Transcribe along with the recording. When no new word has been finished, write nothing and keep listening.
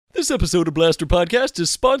This episode of Blaster Podcast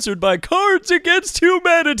is sponsored by Cards Against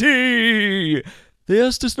Humanity. They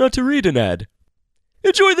asked us not to read an ad.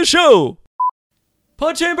 Enjoy the show.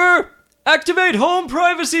 Pod Chamber, activate home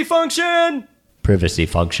privacy function. Privacy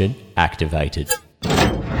function activated.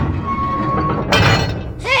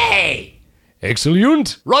 Hey!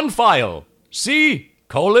 Excellent. Run file.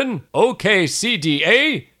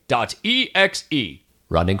 C::okcda.exe.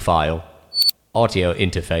 Running file. Audio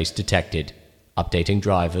interface detected. Updating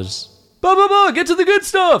drivers. Get to the good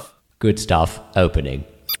stuff. Good stuff opening.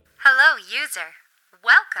 Hello, user.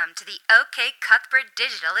 Welcome to the OK Cuthbert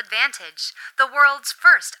Digital Advantage, the world's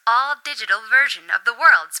first all-digital version of the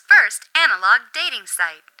world's first analog dating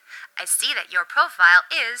site. I see that your profile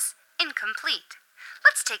is incomplete.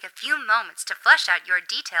 Let's take a few moments to flesh out your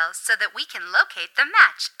details so that we can locate the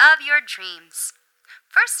match of your dreams.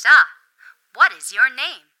 First off, what is your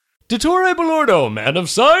name? Dottore Balordo, man of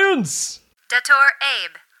science. Dator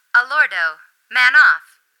Abe, Alordo, Man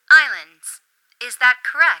Off, Islands. Is that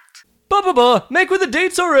correct? Make with the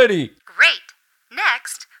dates already. Great.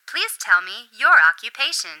 Next, please tell me your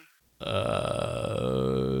occupation.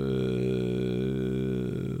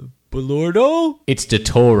 Balordo? It's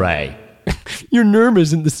Dottore. Your NERM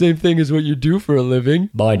isn't the same thing as what you do for a living.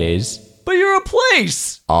 Mine is. But you're a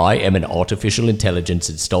place! I am an artificial intelligence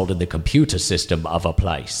installed in the computer system of a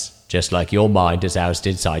place. Just like your mind is housed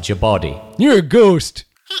inside your body. You're a ghost.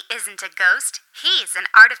 He isn't a ghost. He's an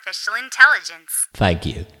artificial intelligence. Thank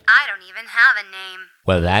you. I don't even have a name.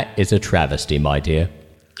 Well, that is a travesty, my dear.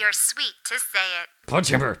 You're sweet to say it. Pod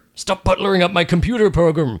Chamber, stop butlering up my computer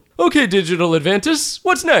program. Okay, Digital Advantis,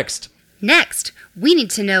 what's next? Next, we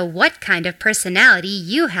need to know what kind of personality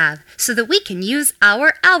you have so that we can use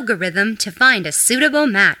our algorithm to find a suitable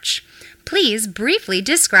match. Please briefly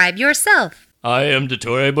describe yourself. I am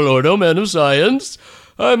Dottore Balordo, man of science.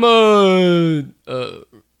 I'm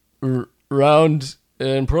round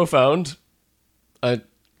and profound. I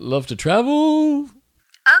love to travel.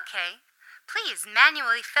 Okay. Please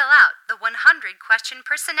manually fill out the 100-question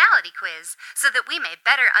personality quiz so that we may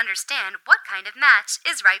better understand what kind of match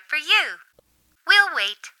is right for you. We'll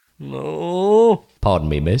wait. No. Pardon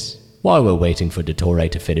me, miss. While we're waiting for Dottore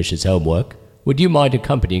to finish his homework, would you mind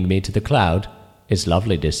accompanying me to the cloud? It's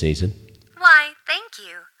lovely this season. Why, thank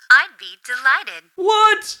you. I'd be delighted.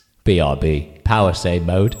 What? BRB. Power save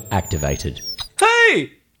mode activated.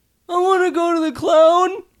 Hey! I want to go to the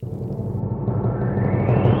clown.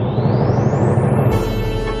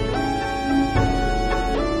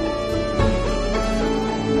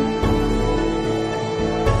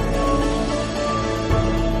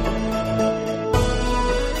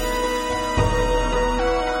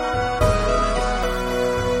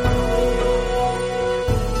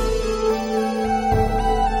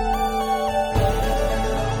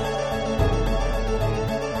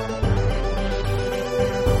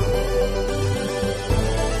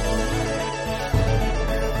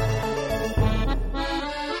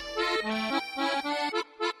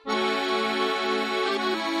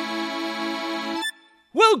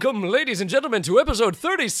 Welcome, ladies and gentlemen, to episode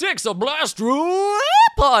 36 of Blast Room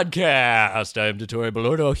Podcast. I am Dottore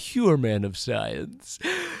Balordo, your man of science.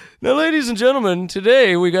 Now, ladies and gentlemen,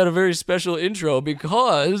 today we got a very special intro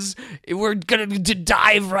because we're going to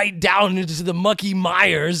dive right down into the mucky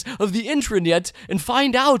mires of the intranet and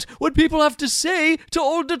find out what people have to say to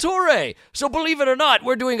old Dottore. So believe it or not,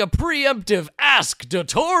 we're doing a preemptive Ask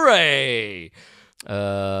Dottore.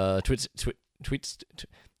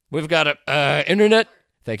 We've got a internet.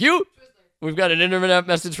 Thank you. We've got an internet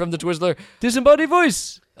message from the Twizzler. Disembodied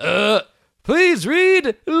voice. Please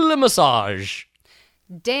read le message.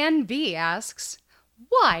 Dan B asks,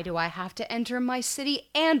 why do I have to enter my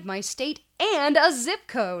city and my state and a zip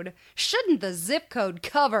code? Shouldn't the zip code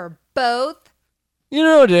cover both? You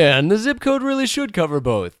know, Dan, the zip code really should cover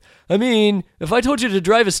both. I mean, if I told you to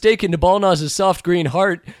drive a stake into Balnaz's soft green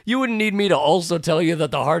heart, you wouldn't need me to also tell you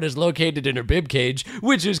that the heart is located in her bib cage,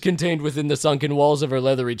 which is contained within the sunken walls of her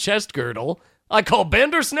leathery chest girdle. I call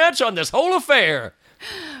Bandersnatch on this whole affair.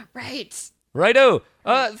 Right. Righto.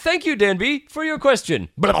 Thank you, Danby, for your question.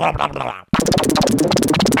 Bow.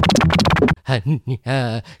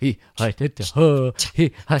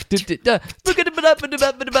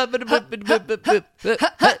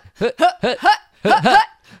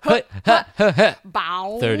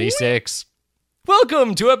 36.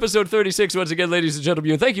 Welcome to episode 36 once again, ladies and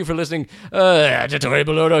gentlemen. Thank you for listening. Dottore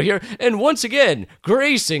Balordo here. And once again,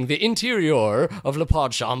 gracing the interior of Le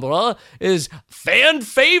Pod Chambre is fan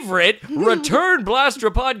favorite return Blaster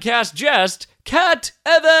podcast guest, Kat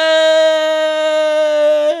Evans.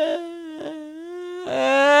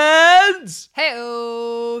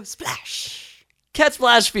 Hey-oh, splash. Cat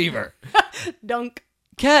splash fever. Dunk.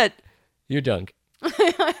 Cat, you're dunk.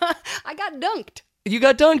 I got dunked. You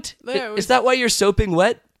got dunked? There Is that why you're soaping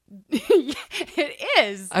wet? It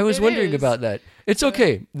is. I was It wondering is. about that. It's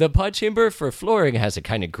okay. The pod chamber for flooring has a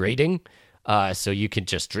kind of grating, so you can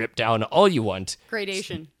just drip down all you want.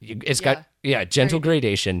 Gradation. It's got gentle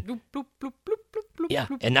gradation. Bloop, bloop, bloop, bloop, bloop, bloop, Yeah,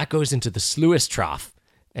 bloop. and that goes into the sluice trough,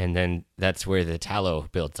 and then that's where the tallow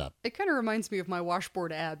builds up. It kind of reminds me of my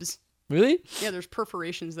washboard abs. Really? Yeah, there's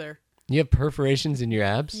perforations there. You have perforations in your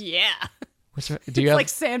abs? Yeah. What's right? Do you It's have like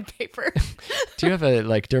sandpaper. do you have a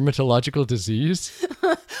dermatological disease?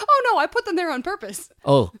 Oh no, I put them there on purpose.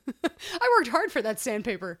 Oh, I worked hard for that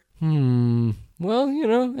sandpaper. well,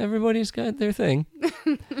 everybo's got their thing.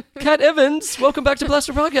 Kat Evans, welcome back to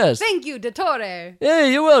Blaster Podcast. Thank you, Dottore.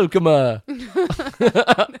 Hey, you're welcome. I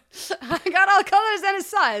got all colors and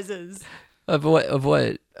sizes. Of what?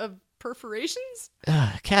 Of perforations?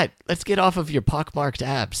 Kat, let's get off of your pockmarked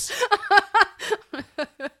abs.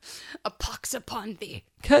 A pox upon thee.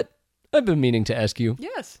 Kat, I've been meaning to ask you.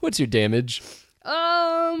 Yes. What's your damage?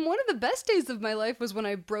 One of the best days of my life was when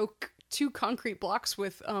I broke 2 concrete blocks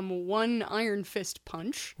with one iron fist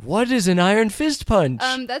punch. What is an iron fist punch?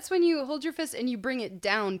 That's when you hold your fist and you bring it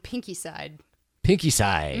down pinky side. Pinky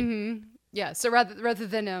side. Mm-hmm. Yeah, so rather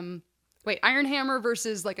than iron hammer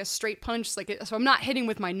versus like a straight punch, so I'm not hitting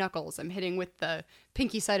with my knuckles, I'm hitting with the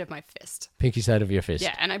pinky side of my fist. Pinky side of your fist.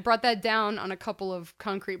 Yeah, and I brought that down on a couple of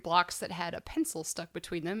concrete blocks that had a pencil stuck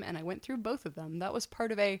between them, and I went through both of them. That was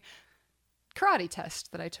part of a karate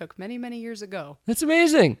test that I took many, many years ago. That's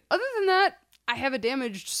amazing. Other than that, I have a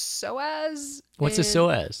damaged psoas. What's a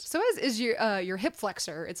psoas? Psoas is your hip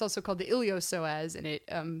flexor. It's also called the iliopsoas, and it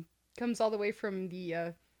comes all the way from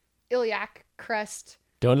the iliac crest.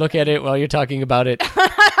 Don't look at it while you're talking about it.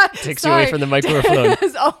 Takes you away Sorry. from the microphone.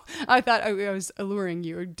 Oh, I thought I was alluring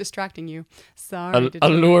you or distracting you. Sorry.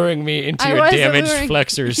 Alluring me into I your was damaged alluring-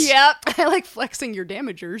 flexors. Yep. I like flexing your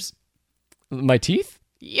damagers. My teeth?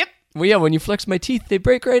 Yep. Well, yeah, when you flex my teeth, they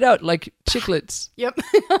break right out like chiclets. Yep.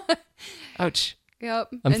 Ouch. Yep.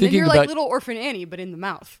 I'm and then thinking you're about- like little Orphan Annie, but in the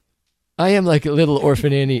mouth. I am like a little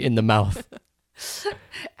orphan Annie in the mouth.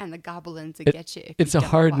 And the goblins that get you. if It's you a don't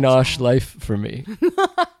hard watch nosh out. life for me.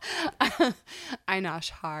 I nosh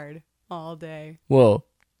hard all day. Whoa.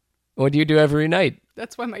 What do you do every night?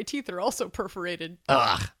 That's why my teeth are also perforated.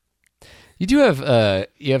 Ugh. You do have a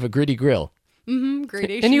gritty grill.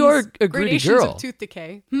 Gradations. And you are a gritty gradations girl. of tooth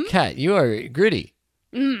decay. Kat, you are gritty.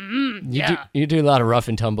 You do a lot of rough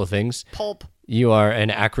and tumble things. Pulp. You are an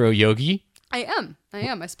acro yogi, I am.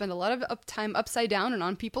 I spend a lot of time upside down and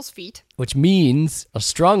on people's feet. which means a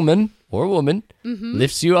strongman or woman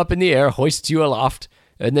lifts you up in the air, hoists you aloft,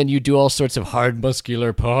 and then you do all sorts of hard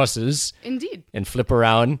muscular poses Indeed, and flip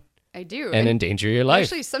around I do. and endanger your life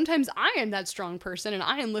actually, sometimes I am that strong person and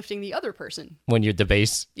I am lifting the other person. when you're the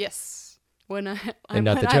base. Yes. When I'm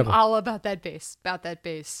not the when I'm treble. all about that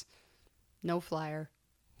bass. No flyer.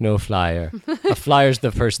 No flyer. A flyer's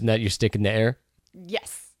the person that you stick in the air.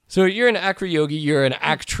 Yes. So you're an acro yogi, you're an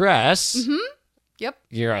actress, Yep.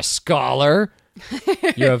 you're a scholar,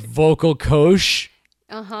 you're a vocal coach.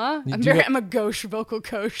 Uh-huh. do I'm a gauche vocal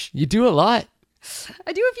coach. You do a lot.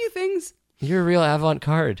 I do a few things. You're a real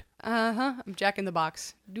avant-garde. Uh-huh. I'm Jack in the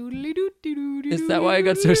Box. Is that why I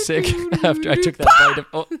got so sick after I took that bite of...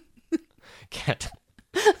 Oh. Kat,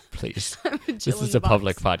 please. This is a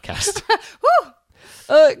public podcast.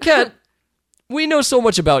 Kat, we know so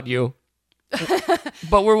much about you,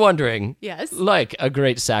 but we're wondering, Yes. like a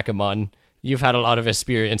great Sakamon, you've had a lot of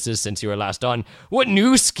experiences since you were last on. What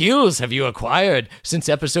new skills have you acquired since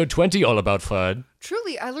episode 20 All About Fun?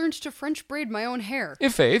 Truly, I learned to French braid my own hair. In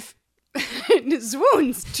faith,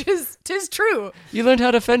 Swoons, tis true. you learned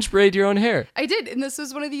how to French braid your own hair. I did, and this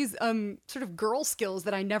was one of these sort of girl skills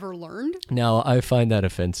that I never learned. Now, I find that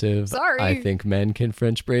offensive. Sorry. I think men can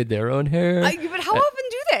French braid their own hair. But how often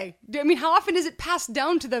do they? I mean, how often is it passed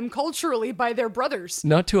down to them culturally by their brothers?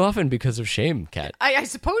 Not too often because of shame, Kat. I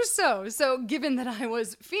suppose so. So, given that I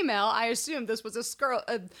was female, I assumed this was a squirrel.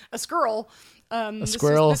 A squirrel.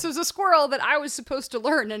 This was a squirrel that I was supposed to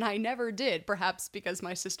learn, and I never did. Perhaps because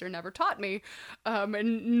my sister never taught me,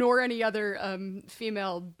 and nor any other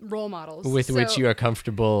female role models With which you are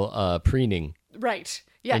comfortable preening right.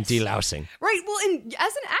 Yes. and delousing. Right. Well, and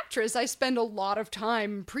as an actress, I spend a lot of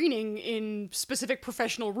time preening in specific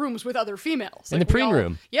professional rooms with other females. In the we preen all-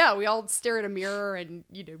 room. Yeah, we all stare at a mirror and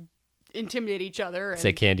intimidate each other. And,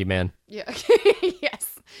 Say Candyman. yeah,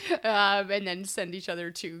 yes, and then send each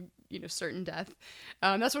other to certain death.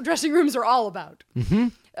 That's what dressing rooms are all about.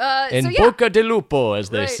 In so yeah. bocca di lupo, as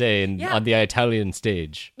they Right. say Yeah. on the Italian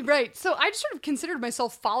stage. Right. So I just sort of considered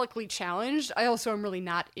myself follically challenged. I also am really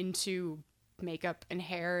not into makeup and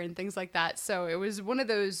hair and things like that. So it was one of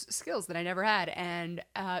those skills that I never had. And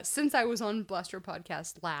since I was on Blaster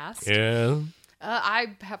Podcast last, Yeah.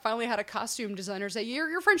 I finally had a costume designer say,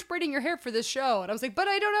 you're French braiding your hair for this show. And I was like, but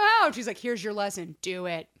I don't know how. And she's like, here's your lesson. Do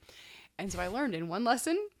it. And so I learned in one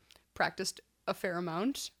lesson, practiced a fair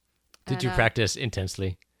amount. Did you practice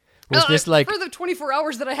intensely? Was this for the 24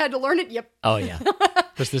 hours that I had to learn it? Yep. Oh, yeah.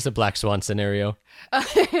 Was this a Black Swan scenario?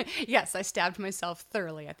 Yes, I stabbed myself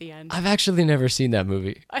thoroughly at the end. I've actually never seen that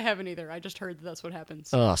movie. I haven't either. I just heard that's what happens.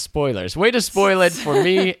 Oh, spoilers. Way to spoil it for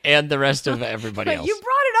me and the rest of everybody else. You brought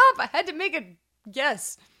it up. I had to make a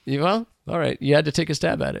guess. Well, all right. You had to take a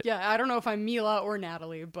stab at it. Yeah, I don't know if I'm Mila or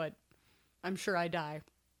Natalie, but I'm sure I die.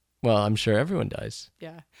 Well, I'm sure everyone dies.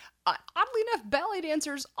 Yeah. Oddly enough, ballet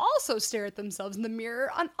dancers also stare at themselves in the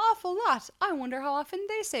mirror an awful lot. I wonder how often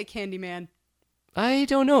they say Candyman I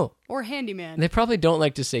don't know. or Handyman. They probably don't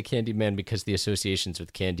like to say Candyman because the associations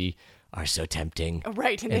with candy are so tempting.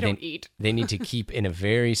 Right, and they don't eat. They need to keep in a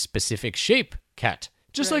very specific shape, Cat.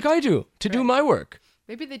 Just Right. like I do to do my work.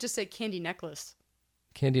 Maybe they just say candy necklace.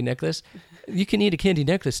 Candy necklace? You can eat a candy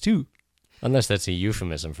necklace too. Unless that's a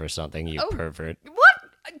euphemism for something, you pervert. What?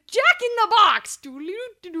 Jack in the Box!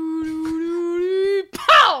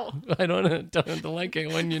 Pow! I don't like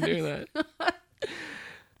it when you do that.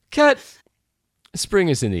 Cat, spring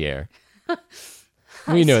is in the air.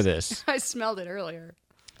 We know this. I smelled it earlier.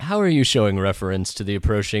 How are you showing reference to the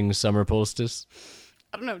approaching summer solstice?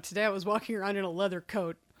 I don't know. Today I was walking around in a leather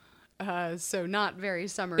coat, so not very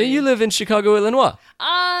summery. You live in Chicago, Illinois.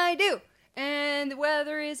 I do. And the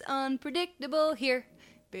weather is unpredictable here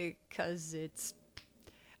because it's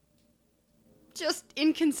just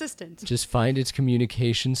inconsistent. Just find its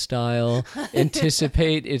communication style,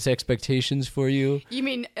 anticipate its expectations for you. You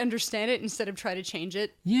mean understand it instead of try to change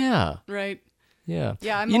it, Yeah, right? yeah.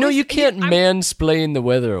 Yeah, I'm you know, always- you can't I'm- mansplain the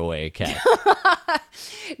weather away, Cat.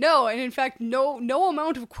 No, and in fact, no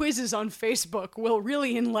amount of quizzes on Facebook will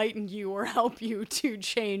really enlighten you or help you to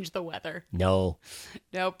change the weather. No.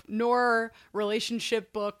 Nope. Nor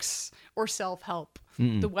relationship books or self-help.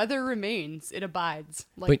 The weather remains. It abides,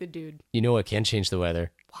 like But- the dude. You know what can change the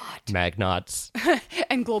weather? What? Magnots.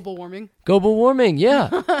 And global warming. Global warming,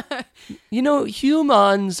 yeah. You know,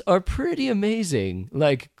 humans are pretty amazing.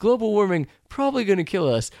 Like, global warming probably going to kill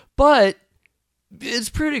us, but it's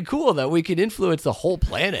pretty cool that we can influence the whole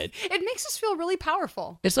planet. It makes us feel really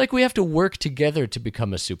powerful. It's like we have to work together to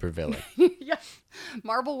become a supervillain. Yeah.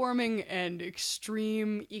 Marble warming and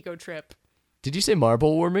extreme eco trip. Did you say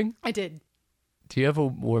marble warming? I did. Do you have a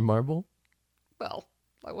warm marble? Well,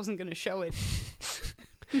 I wasn't going to show it.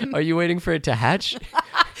 Are you waiting for it to hatch?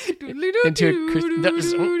 Into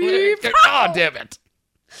It Oh, damn it.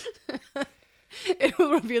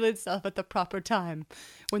 will reveal itself at the proper time.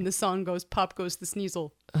 When the song goes, pop goes the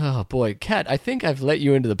sneasel. Oh, boy. Kat, I think I've let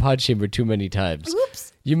you into the pod chamber too many times.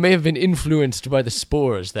 Oops. You may have been influenced by the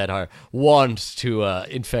spores that are wont to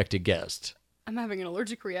infect a guest. I'm having an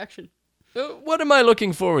allergic reaction. What am I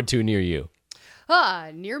looking forward to near you?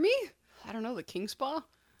 Near me? I don't know, the King Spa?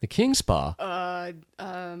 The king spa? Like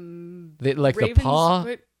Ravens, the paw?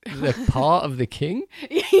 what- The paw of the king?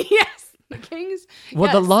 Yes, the King's.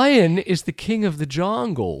 Well, the yes. lion is the king of the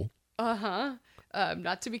jungle. Uh-huh.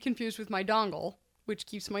 Not to be confused with my dongle, which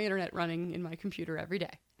keeps my internet running in my computer every day.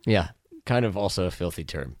 Yeah, kind of also a filthy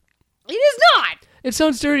term. It is not! It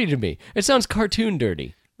sounds dirty to me. It sounds cartoon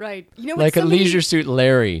dirty. Right. You know what? Like a Leisure Suit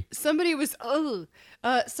Larry. Somebody was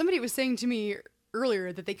saying to me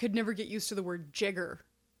earlier that they could never get used to the word jigger.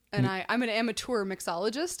 And I'm an amateur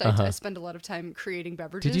mixologist. I spend a lot of time creating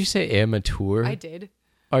beverages. Did you say amateur? I did.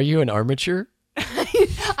 Are you an armature?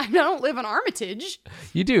 I don't live in Armitage.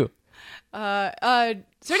 You do. So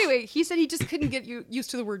anyway, he said he just couldn't get used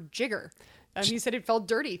to the word jigger. And he said it felt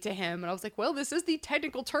dirty to him. And I was like, well, this is the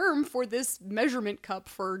technical term for this measurement cup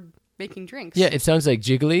for making drinks. Yeah, it sounds like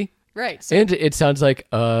jiggly. Right. So, And it sounds like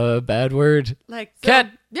a bad word. like, so,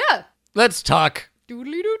 Cat. yeah. Let's talk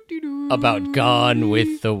Doodly-doo-doo-doo. about Gone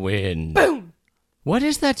with the Wind. Boom. What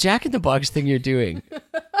is that Jack in the Box thing you're doing?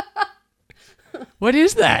 What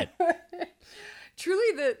is that?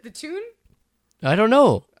 Truly the tune? I don't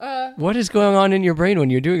know. What is going on in your brain when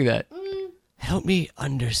you're doing that? Help me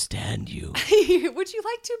understand you. Would you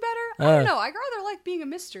like to better? I don't know. I'd rather like being a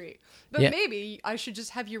mystery. But Yeah. maybe I should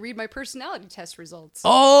just have you read my personality test results.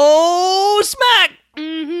 Oh, smack!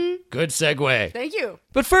 Mm-hmm. Good segue. Thank you.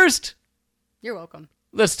 But first, You're welcome.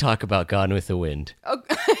 let's talk about Gone with the Wind. Oh,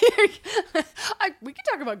 we can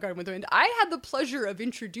talk about Gone with the Wind. I had the pleasure of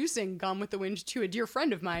introducing Gone with the Wind to a dear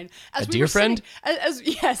friend of mine. A dear friend?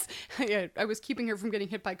 Yes. Yeah, I was keeping her from getting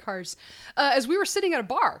hit by cars. As we were sitting at a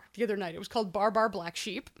bar the other night. It was called Bar Black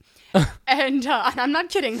Sheep. And I'm not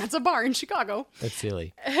kidding. That's a bar in Chicago. That's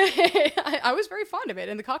silly. I was very fond of it,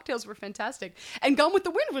 and the cocktails were fantastic. And Gone with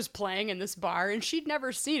the Wind was playing in this bar, and she'd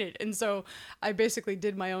never seen it. And so I basically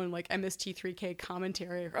did my own like MST3K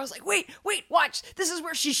commentary. I was like, wait, watch. This is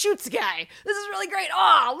where she shoots the guy. This is really great.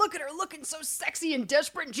 Oh, look at her looking so sexy and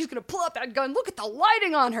desperate, and she's going to pull out that gun. Look at the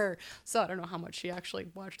lighting on her. So I don't know how much she actually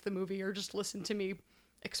watched the movie or just listened to me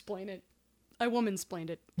explain it. I woman-splained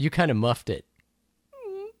it. You kind of muffed it.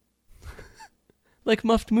 Like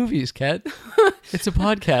muffed movies, Kat. It's a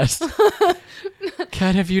podcast.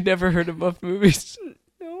 Kat, have you never heard of muffed movies?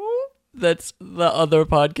 No. That's the other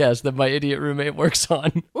podcast that my idiot roommate works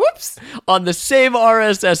on. Oops. On the same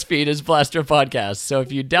RSS feed as Blaster Podcast. So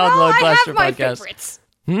if you download Blaster I have my Podcast, favorites.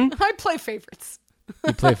 I play favorites.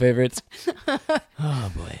 you play favorites.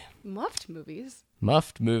 Oh boy. Muffed movies.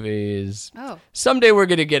 Muffed movies. Oh. Someday we're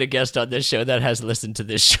going to get a guest on this show that has listened to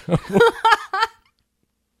this show.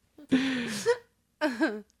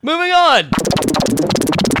 Moving on.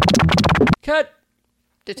 Kat,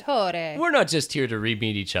 Dottore. we're not just here to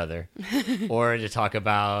re-meet each other or to talk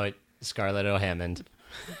about Scarlett O'Hammond.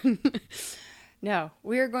 No,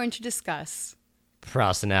 we are going to discuss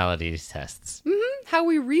Personality tests. how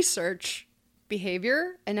we research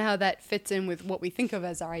behavior and how that fits in with what we think of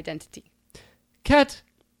as our identity. Kat,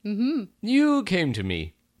 you came to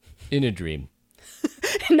me in a dream.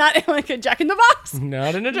 Not like a Jack in the Box.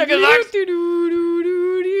 Not in a chicken box.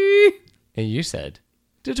 And you said,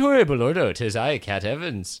 Dottore Balordo, 'tis I, Kat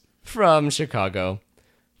Evans, from Chicago.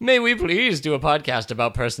 May we please do a podcast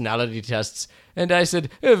about personality tests? And I said,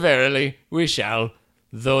 verily, we shall.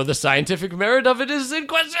 Though the scientific merit of it is in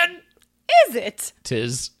question. Is it?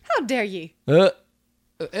 'Tis. How dare ye? And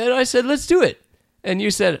I said, let's do it. And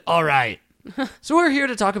you said, all right. So we're here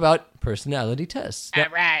to talk about personality tests. Now,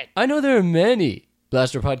 All right. I know there are many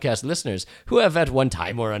Blaster Podcast listeners who have at one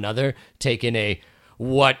time or another taken a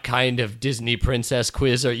what kind of Disney princess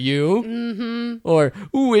quiz are you? Mm-hmm. Or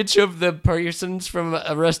which of the persons from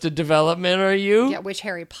Arrested Development are you? Yeah, which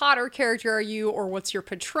Harry Potter character are you, or what's your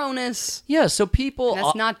Patronus? Yeah, so people...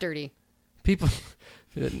 That's not dirty. People...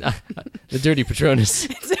 the dirty Patronus.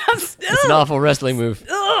 It's It's an awful wrestling move.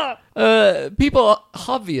 People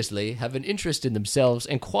obviously have an interest in themselves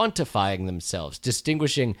and quantifying themselves,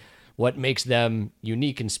 distinguishing what makes them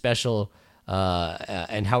unique and special,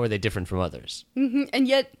 and how are they different from others. And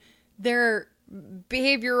yet their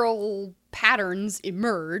behavioral patterns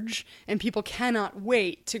emerge, and people cannot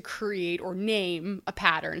wait to create or name a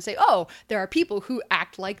pattern and say, oh, there are people who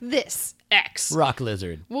act like this, X. Rock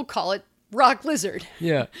lizard. We'll call it rock lizard.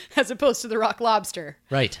 Yeah. As opposed to the rock lobster.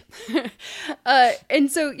 Right. And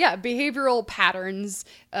so, yeah, behavioral patterns,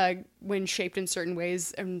 when shaped in certain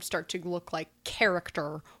ways, start to look like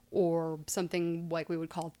character or something like we would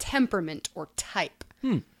call temperament or type.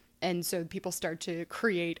 And so people start to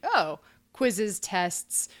create, quizzes,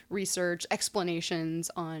 tests, research, explanations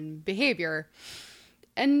on behavior,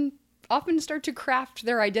 and often start to craft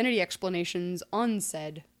their identity explanations on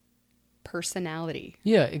said personality.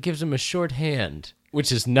 Yeah, it gives them a short hand,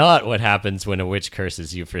 which is not what happens when a witch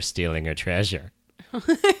curses you for stealing her treasure.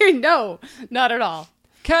 No, not at all.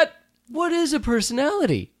 Kat, what is a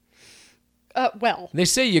personality? Well, They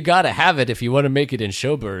say you gotta have it if you want to make it in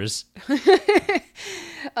showbiz.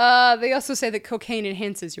 they also say that cocaine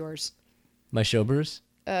enhances yours. My showbiz?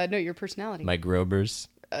 No, your personality. My grobers?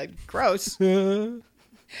 Gross.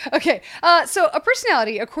 Okay, so a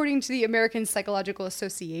personality, according to the American Psychological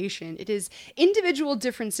Association, it is individual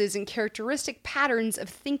differences in characteristic patterns of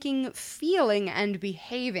thinking, feeling, and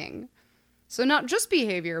behaving. So not just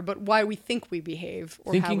behavior, but why we think we behave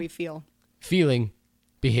or how Thinking. we feel. Feeling,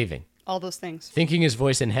 behaving. All those things. Thinking is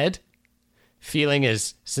voice and head. Feeling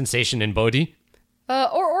is sensation and body.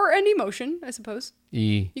 Or an emotion, I suppose.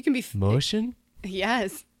 You can be... Emotion?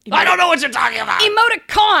 Yes. I don't know what you're talking about!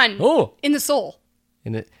 Emoticon! Oh! In the soul.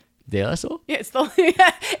 In it, de la soul? Yeah, it's the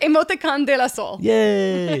emoticon de la soul.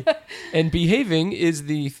 Yay! And behaving is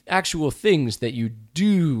the actual things that you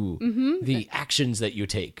do, the actions that you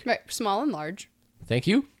take. Right, small and large. Thank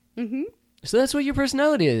you. Mm-hmm. So that's what your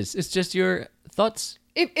personality is. It's just your thoughts.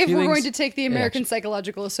 If we're feelings, going to take the and American action.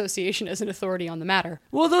 Psychological Association as an authority on the matter.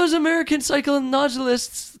 Well, those American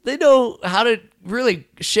psychonautologists, they know how to really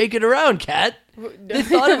shake it around, Kat. They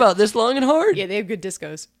thought about this long and hard. Yeah, they have good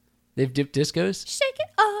discos. They've dipped discos. Shake it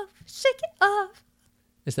off, shake it off.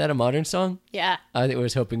 Is that a modern song? Yeah. I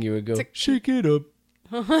was hoping you would go, shake it up.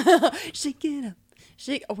 Shake it up.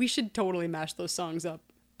 Shake. Oh, we should totally mash those songs up.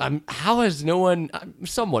 How has no one?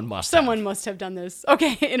 Someone must. Someone must have done this.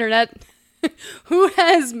 Okay, internet. Who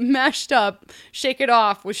has mashed up Shake It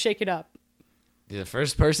Off with Shake It Up? The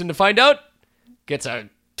first person to find out gets a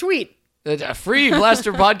Tweet. free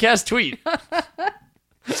Blaster Podcast tweet.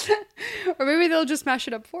 Or maybe they'll just mash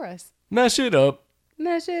it up for us. Mash it up.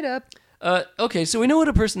 Mash it up. Okay, so we know what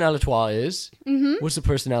a personalitoire is. Mm-hmm. What's a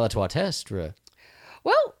personalitoire test, Ra?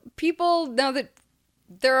 Well, people, now that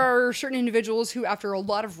there are certain individuals who, after a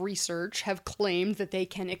lot of research, have claimed that they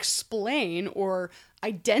can explain or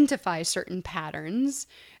identify certain patterns,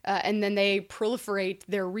 and then they proliferate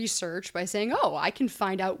their research by saying, oh, I can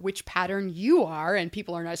find out which pattern you are, and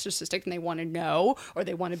people are narcissistic and they want to know, or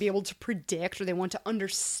they want to be able to predict, or they want to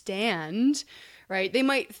understand, right? They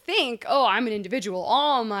might think, oh, I'm an individual.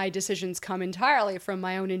 All my decisions come entirely from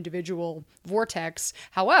my own individual vortex.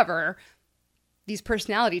 However, these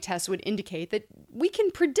personality tests would indicate that we can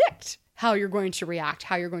predict how you're going to react,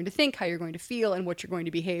 how you're going to think, how you're going to feel, and what you're going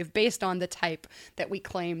to behave based on the type that we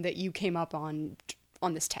claim that you came up on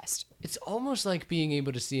this test. It's almost like being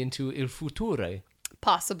able to see into il futuro.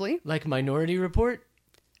 Possibly. Like Minority Report,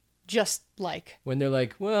 Just like. when they're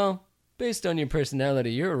like, well, based on your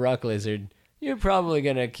personality, you're a rock lizard. You're probably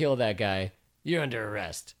going to kill that guy. You're under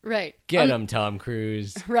arrest. Right. Get him, Tom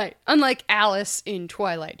Cruise. Right. Unlike Alice in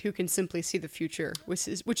Twilight, who can simply see the future, which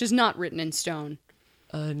is not written in stone.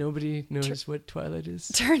 Nobody knows what Twilight is.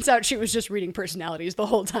 Turns out she was just reading personalities the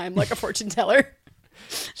whole time, like a fortune teller.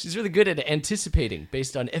 She's really good at anticipating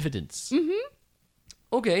based on evidence. Mm-hmm.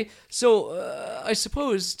 Okay, so I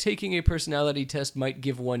suppose taking a personality test might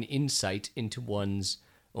give one insight into one's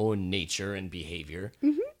own nature and behavior.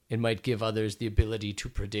 Mm-hmm. It might give others the ability to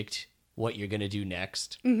predict what you're going to do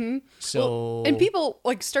next. Mm-hmm. So, and people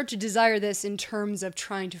like start to desire this in terms of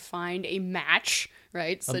trying to find a match,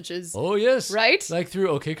 right? Such as oh yes, right? Like through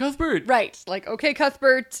OK Cuthbert. Right, like OK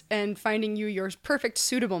Cuthbert and finding you your perfect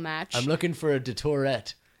suitable match. I'm looking for a de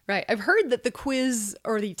Tourette. Right. I've heard that the quiz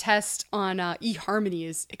or the test on eHarmony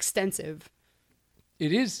is extensive.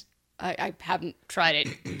 It is. I haven't tried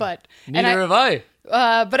it, but Neither have I.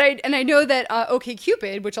 But I know that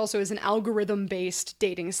OkCupid, which also is an algorithm-based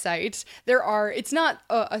dating site, it's not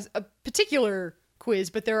a particular quiz,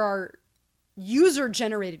 but there are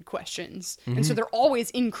user-generated questions, and so they're always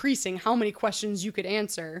increasing how many questions you could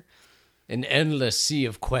answer. An endless sea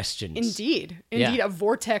of questions. Indeed, Yeah. a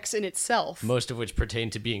vortex in itself. Most of which pertain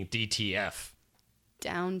to being DTF.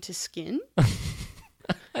 Down to skin.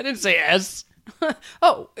 I didn't say S.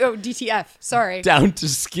 Oh, DTF. Sorry. Down to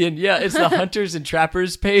skin. Yeah, it's the Hunters and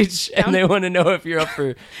Trappers page, and they want to know if you're up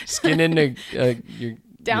for skinning your...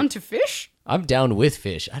 Down to fish? I'm down with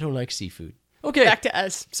fish. I don't like seafood. Okay, Back to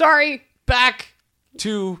S. Sorry. back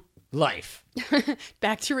to life.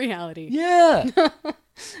 Back to reality. Yeah.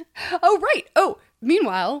 Oh, right. Oh,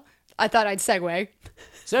 meanwhile, I thought I'd segue.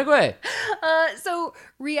 Segue. So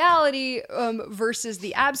reality versus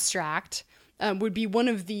the abstract would be one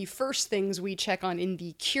of the first things we check on in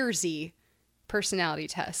the Kiersey personality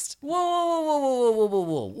test.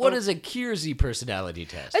 Whoa. What is a Kiersey personality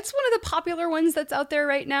test? It's one of the popular ones that's out there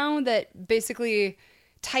right now that basically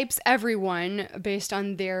types everyone based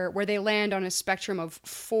on where they land on a spectrum of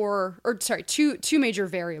two major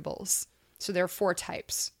variables. So there are 4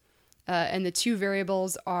 types. And the 2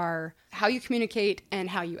 variables are how you communicate and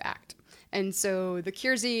how you act. And so the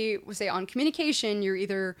Kiersey would say on communication, you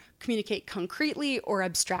either communicate concretely or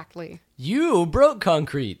abstractly. You broke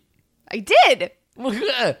concrete. I did! It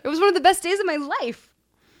was one of the best days of my life.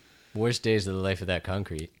 Worst days of the life of that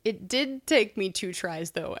concrete. It did take me 2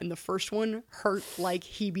 tries, though, and the first one hurt like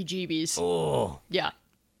heebie-jeebies. Oh. Yeah.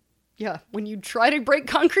 Yeah, when you try to break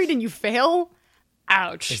concrete and you fail,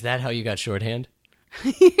 ouch. Is that how you got shorthand?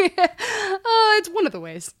 It's one of the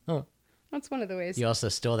ways. Oh. That's one of the ways. You also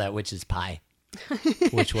stole that witch's pie,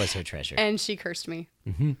 which was her treasure. And she cursed me.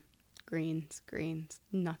 Mm-hmm. Greens,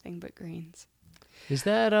 nothing but greens. Is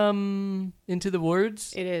that Into the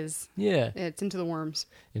Words? It is. Yeah. It's into the worms.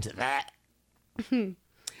 Into that.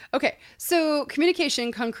 Okay, so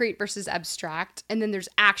communication, concrete versus abstract, and then there's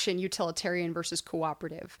action, utilitarian versus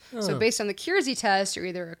cooperative. So based on the Kiersey test, you're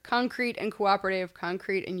either a concrete and cooperative,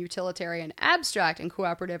 concrete and utilitarian, abstract and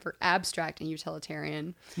cooperative, or abstract and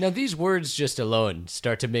utilitarian. Now, these words just alone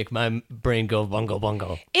start to make my brain go bungo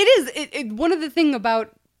bungo. It is. One of the thing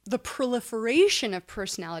about the proliferation of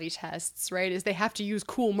personality tests, right, is they have to use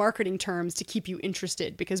cool marketing terms to keep you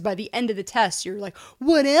interested, because by the end of the test, you're like,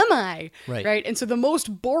 what am I? Right. And so the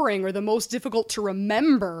most boring or the most difficult to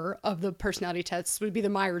remember of the personality tests would be the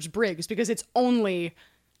Myers-Briggs, because it's only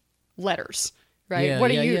letters. right? Yeah,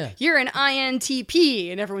 What yeah, are you? yeah. You're an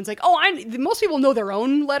INTP, and everyone's like, oh, most people know their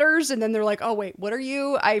own letters, and then they're like, oh wait, what are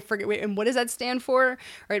you? I forget. Wait, and what does that stand for?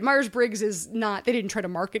 Right? Myers-Briggs is not. They didn't try to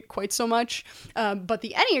market quite so much, but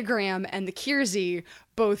the Enneagram and the Kiersey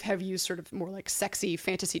both have used sort of more like sexy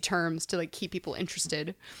fantasy terms to like keep people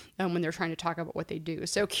interested when they're trying to talk about what they do.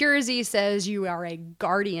 So Kiersey says you are a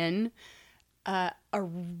guardian, a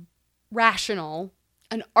rational,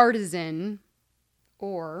 an artisan,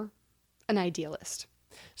 or an idealist.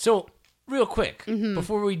 So, real quick,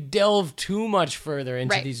 before we delve too much further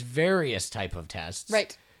into Right. these various type of tests,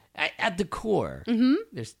 Right. at the core,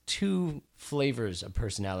 there's two flavors of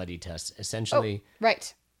personality tests. Essentially,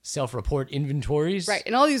 Right. self-report inventories. Right.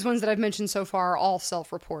 And all these ones that I've mentioned so far are all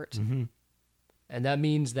self-report. And that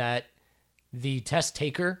means that the test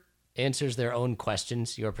taker answers their own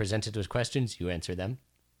questions. You're presented with questions, you answer them.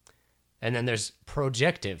 And then there's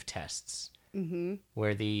projective tests,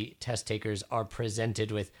 where the test takers are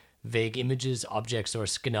presented with vague images, objects, or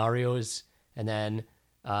scenarios, and then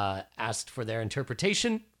asked for their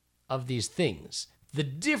interpretation of these things. The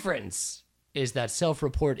difference is that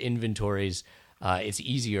self-report inventories, it's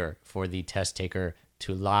easier for the test taker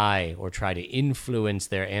to lie or try to influence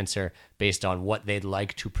their answer based on what they'd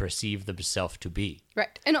like to perceive themselves to be.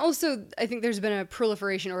 Right. And also, I think there's been a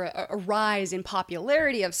proliferation or a rise in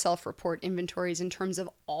popularity of self-report inventories in terms of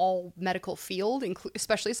all medical field,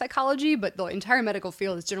 especially psychology, but the entire medical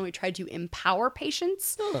field has generally tried to empower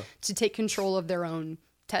patients to take control of their own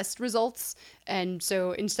test results. And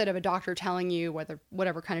so instead of a doctor telling you,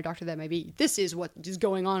 whatever kind of doctor that may be, this is what is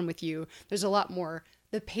going on with you, there's a lot more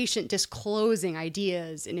the patient disclosing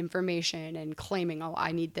ideas and information and claiming, oh,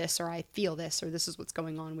 I need this, or I feel this, or this is what's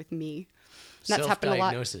going on with me. And that's happened a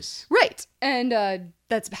lot. Self-diagnosis. Right. And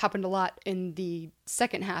that's happened a lot in the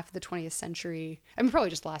second half of the 20th century. I mean, probably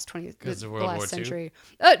just the last 20th, Because of the World last War II? century.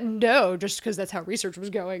 No, just because that's how research was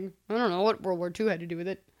going. I don't know what World War II had to do with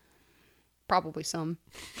it. Probably some.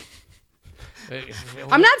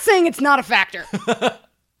 I'm not saying it's not a factor.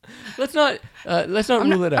 Let's not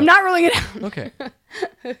rule it out. I'm not ruling it out. Okay.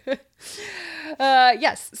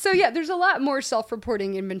 Yes. So yeah, there's a lot more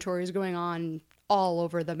self-reporting inventories going on all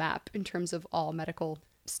over the map in terms of all medical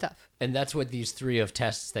stuff And that's what these three of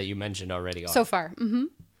tests that you mentioned already are. so far.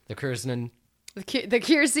 The Kurzman, The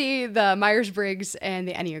Kiersey, the Myers-Briggs, and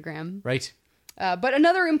the Enneagram. right? But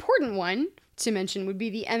another important one to mention would be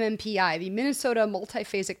the MMPI, the Minnesota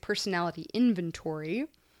Multiphasic Personality Inventory.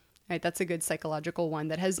 Right, that's a good psychological one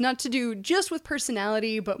that has not to do just with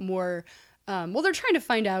personality, but more, they're trying to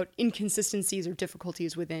find out inconsistencies or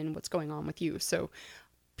difficulties within what's going on with you. So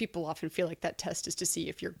people often feel like that test is to see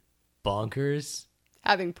if you're Bonkers.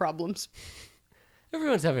 having problems.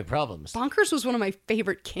 Everyone's having problems. Bonkers was one of my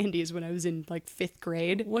favorite candies when I was in like 5th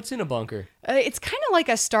grade. What's in a bonker? It's kind of like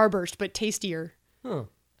a Starburst, but tastier. Huh.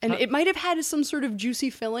 And it might have had some sort of juicy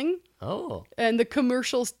filling. Oh. And the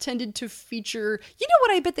commercials tended to feature, you know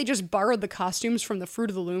what? I bet they just borrowed the costumes from the Fruit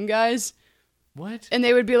of the Loom guys. What? And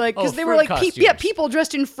they would be like, because Oh, they were fruit like, costumes. people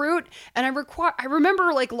dressed in fruit. And I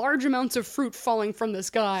remember like large amounts of fruit falling from the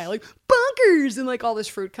sky, like bonkers. And like all this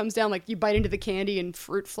fruit comes down, like you bite into the candy and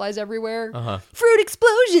fruit flies everywhere. Fruit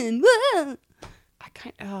explosion.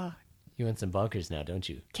 Ah! You want some bonkers now, don't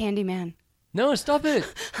you? Candyman. No, stop it.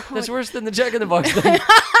 That's worse than the Jack in the Box thing.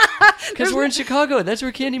 Because we're in Chicago. That's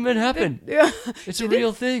where Candyman happened. Yeah. It's a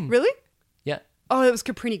real thing. Really? Yeah. Oh, it was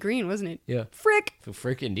Caprini Green, wasn't it? Yeah. Frick.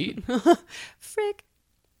 Frick indeed. Frick.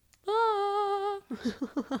 Ah.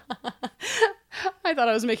 I thought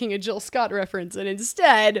I was making a Jill Scott reference, and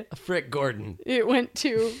instead Frick Gordon. it went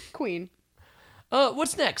to Queen.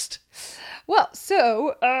 What's next? Well,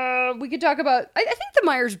 so we could talk about. I think the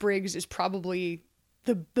Myers-Briggs is probably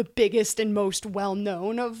the biggest and most well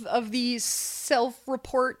known of these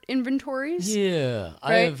self-report inventories. Yeah.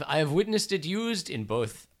 Right? I have witnessed it used in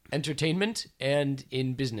both entertainment and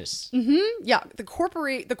in business. Yeah, the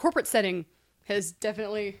corporate setting has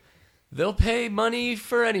definitely. They'll pay money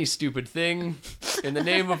for any stupid thing in the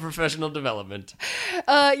name of professional development.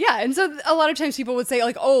 Yeah, and so a lot of times people would say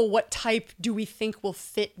like, "Oh, what type do we think will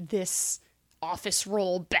fit this office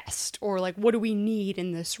role best?" Or like, "What do we need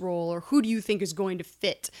in this role?" Or "Who do you think is going to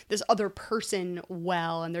fit this other person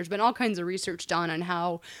well?" And there's been all kinds of research done on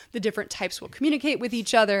how the different types will communicate with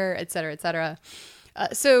each other, et cetera, et cetera.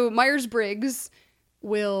 So Myers-Briggs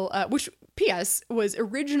which P.S. was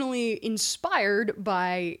originally inspired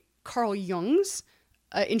by Carl Jung's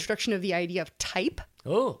introduction of the idea of type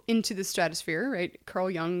Oh. into the stratosphere, right? Carl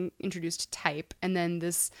Jung introduced type, and then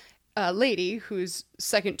this lady whose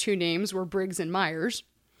second two names were Briggs and Myers.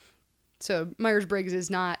 So Myers-Briggs is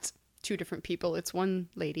not two different people, it's one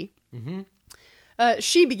lady.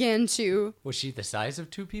 she began to, Was she the size of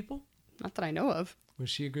 2 people? not that I know of. Was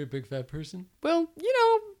she a great big fat person? Well,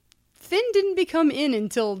 thin didn't become in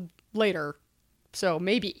until later. So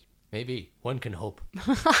maybe. Maybe. One can hope.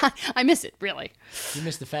 I miss it, really. You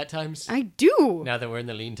miss the fat times? I do. Now that we're in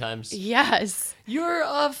the lean times? Yes. You're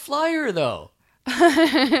a flyer, though. What,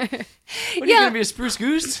 are you going to be a spruce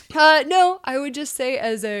goose? No, I would just say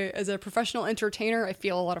as a professional entertainer, I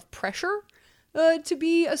feel a lot of pressure to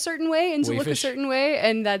be a certain way and to look a Wayfish. certain way,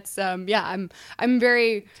 and that's I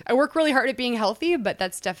work really hard at being healthy, but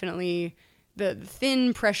that's definitely the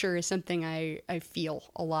thin pressure is something I feel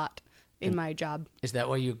a lot in my job. Is that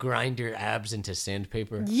why you grind your abs into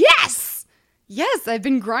sandpaper? Yes, I've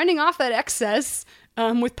been grinding off that excess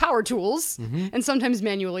with power tools and sometimes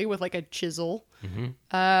manually with like a chisel.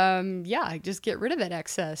 I just get rid of that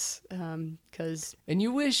excess because And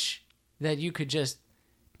you wish that you could just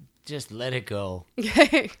let it go.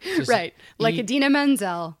 right, like eat- Idina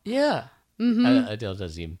Menzel. Yeah. Adele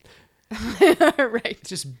Dazeem. Right.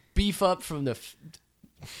 Just beef up from the...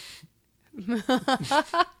 Yes.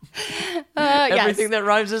 Everything that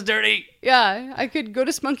rhymes is dirty. Yeah, I could go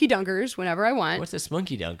to Spunky Dunkers whenever I want. What's a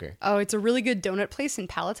spunky dunker? Oh, it's a really good donut place in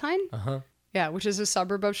Palatine. Yeah, which is a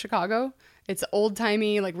suburb of Chicago. It's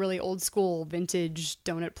old-timey, like really old-school, vintage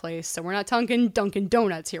donut place. So we're not talking Dunkin'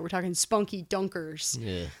 Donuts here. We're talking Spunky Dunkers.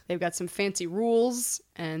 Yeah. They've got some fancy rules,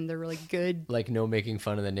 and they're really good. Like no making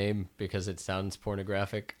fun of the name because it sounds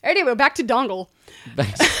pornographic. Anyway, back to Dongle.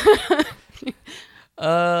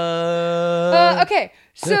 Uh, Okay,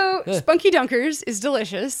 so Spunky Dunkers is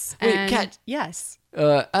delicious. Wait, and Kat. Yes.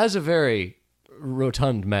 as a very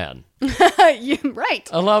rotund man, Right.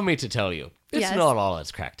 allow me to tell you, it's Yes. not all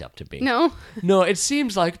it's cracked up to be. No. No, it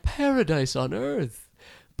seems like paradise on earth.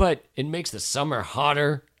 But it makes the summer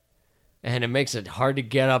hotter, and it makes it hard to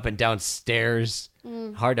get up and down stairs.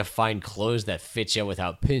 Hard to find clothes that fit you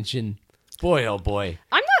without pinching. Boy, oh boy.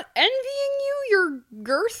 I'm not envying you your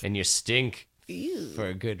girth. And you stink for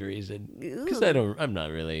a good reason. Because I'm not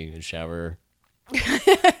really a showerer.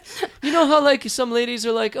 You know how, like, some ladies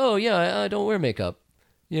are like, oh, yeah, I don't wear makeup.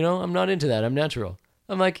 You know, I'm not into that. I'm natural.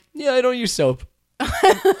 I'm like, yeah, I don't use soap.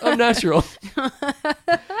 I'm natural.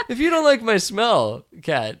 If you don't like my smell,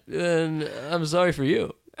 Kat, then I'm sorry for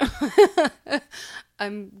you.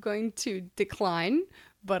 I'm going to decline,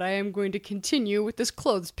 but I am going to continue with this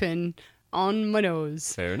clothespin on my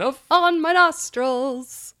nose. Fair enough. On my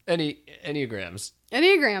nostrils. Enneagrams.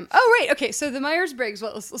 Enneagram. Oh, right. Okay, so the Myers-Briggs.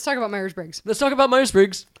 Well, let's talk about Myers-Briggs. Let's talk about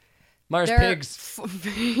Myers-Briggs. They're- Myers-Pigs.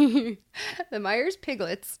 The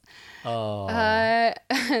Myers-Piglets. Oh,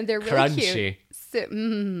 They're really crunchy. cute. So,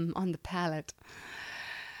 on the palate.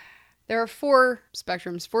 There are 4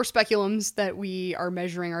 spectrums, 4 speculums that we are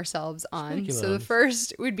measuring ourselves on. So the Speculums.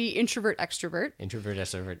 first would be introvert-extrovert. Introvert,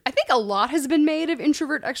 extrovert. I think a lot has been made of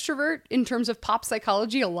introvert-extrovert in terms of pop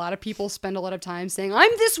psychology. A lot of people spend a lot of time saying,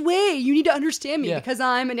 I'm this way. You need to understand me Yeah. because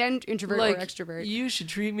I'm an introvert Like, or extrovert. you should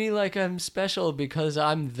treat me like I'm special because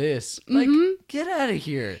I'm this. Like, get out of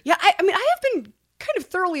here. Yeah, I mean, I have been kind of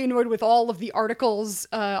thoroughly annoyed with all of the articles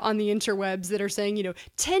on the interwebs that are saying,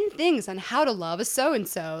 10 things on how to love a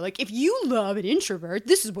so-and-so. Like, if you love an introvert,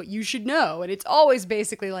 this is what you should know. And it's always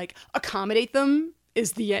basically like, accommodate them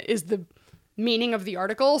is the meaning of the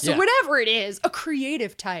article. So Yeah. whatever it is, a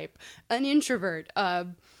creative type, an introvert,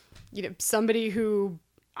 somebody who...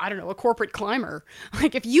 I don't know, a corporate climber.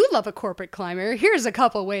 Like, if you love a corporate climber, here's a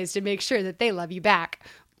couple ways to make sure that they love you back.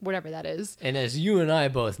 Whatever that is. And as you and I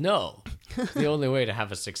both know, the only way to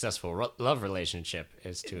have a successful love relationship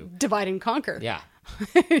is to, Divide and conquer. yeah,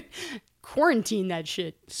 Quarantine that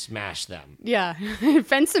shit. smash them. Yeah.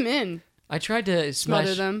 Fence them in. I tried to Smother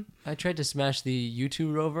smash them. I tried to smash the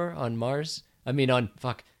U2 rover on Mars. I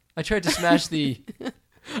tried to smash the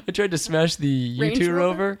I tried to smash the Range U2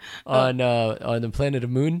 Rover? rover on the planet of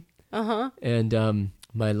Moon. Uh-huh. And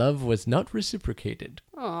my love was not reciprocated.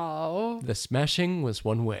 Oh. The smashing was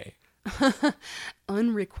one way.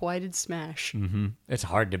 Unrequited smash. It's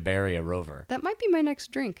hard to bury a rover. That might be my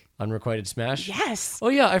next drink. Unrequited smash? Yes. Oh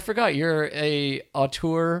yeah, I forgot. You're a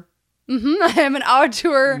auteur. I am an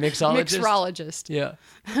auteur Mixologist? mixologist, Yeah.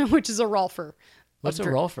 which is a rolfer. What's of a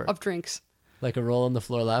rolfer? Of drinks. Like a roll on the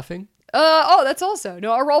floor laughing? That's also.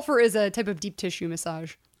 No, a rolfer is a type of deep tissue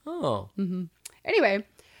massage. Oh. Anyway,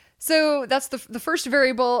 so that's the first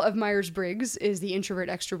variable of Myers-Briggs is the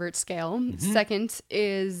introvert-extrovert scale. Second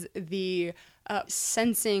is the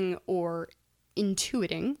sensing or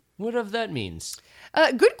intuiting. What if that means?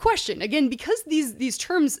 Good question. Again, because these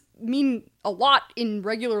terms mean a lot in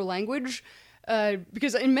regular language,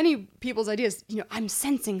 because in many people's ideas, I'm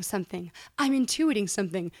sensing something, I'm intuiting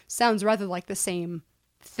something, sounds rather like the same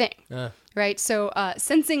thing. Right? So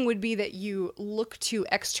sensing would be that you look to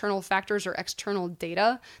external factors or external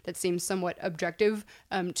data that seems somewhat objective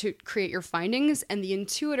to create your findings. And the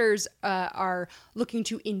intuitors are looking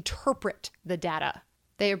to interpret the data.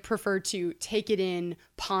 They prefer to take it in,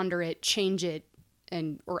 ponder it, change it,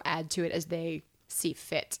 or add to it as they see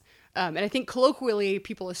fit. And I think colloquially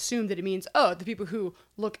people assume that it means, oh, the people who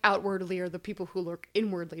look outwardly are the people who look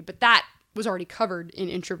inwardly. But that was already covered in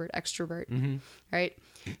introvert extrovert, right?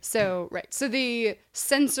 So the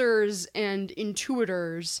sensors and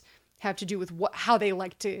intuitors have to do with how they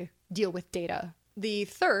like to deal with data. The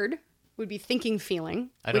third would be thinking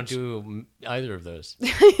feeling. I don't do either of those.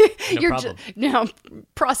 No,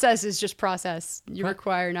 process is just process. You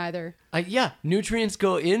require neither. Yeah, nutrients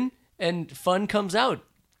go in and fun comes out.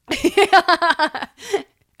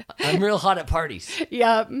 I'm real hot at parties.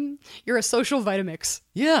 Yeah, you're a social Vitamix.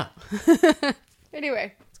 Yeah.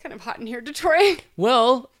 Anyway, it's kind of hot in here, Detroit.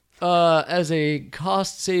 Well, as a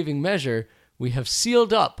cost-saving measure, we have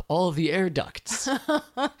sealed up all of the air ducts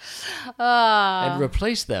and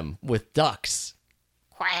replaced them with ducks.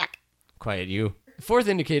 Quack. Quiet you. Fourth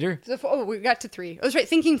indicator. So, we got to 3. Oh, that's right.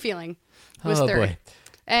 Thinking feeling was Oh, third. boy.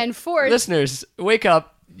 And fourth. Listeners, wake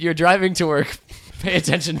up. You're driving to work. Pay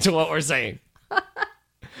attention to what we're saying.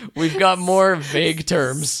 We've got more vague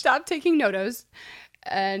terms. Stop taking notos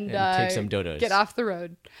and take some dodos. Get off the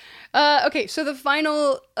road. Okay, so the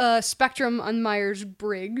final spectrum on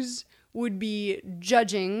Myers-Briggs would be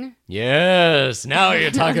judging. Yes, now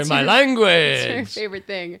you're talking my It's your language. favorite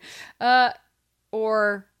thing.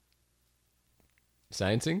 Or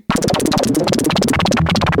Sciencing?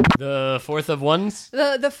 The fourth of ones?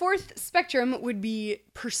 the fourth spectrum would be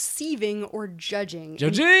perceiving or judging.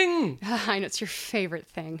 Judging! I know, it's your favorite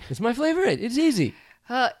thing. It's my favorite. It's easy.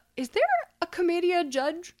 Is there a commedia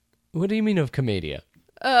judge? What do you mean of commedia?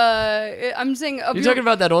 I'm saying You're talking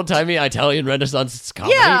about that old-timey Italian Renaissance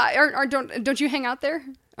comedy? Yeah, don't you hang out there?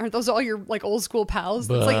 Aren't those all your like old school pals?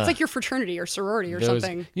 It's like your fraternity or sorority or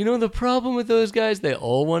something. You know the problem with those guys? They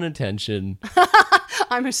all want attention.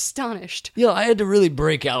 I'm astonished. You know, I had to really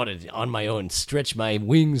break out on my own, stretch my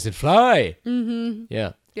wings and fly. Mm-hmm.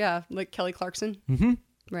 Yeah. Yeah, like Kelly Clarkson. Mm-hmm.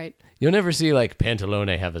 Right. You'll never see like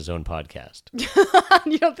Pantalone have his own podcast.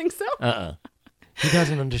 You don't think so? He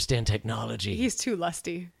doesn't understand technology. He's too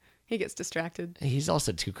lusty. He gets distracted. He's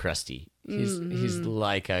also too crusty. He's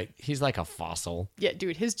like a fossil. Yeah,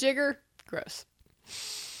 dude, his jigger, gross.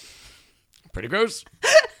 Pretty gross.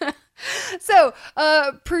 So,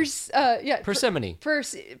 Persimmon.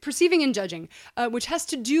 Perceiving and judging, which has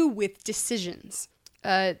to do with decisions.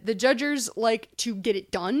 The judgers like to get it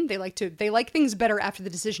done. They like things better after the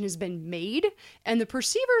decision has been made. And the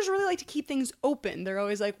perceivers really like to keep things open. They're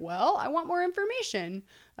always like, well, I want more information.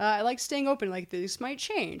 I like staying open, like this might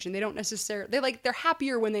change. And they don't necessarily, they're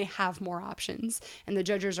happier when they have more options. And the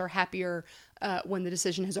judges are happier when the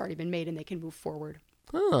decision has already been made and they can move forward.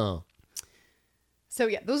 Oh. So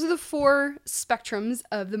yeah, those are the 4 spectrums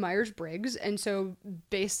of the Myers-Briggs. And so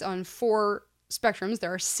based on 4 spectrums,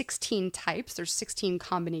 there are 16 types. There's 16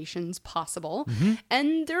 combinations possible. Mm-hmm.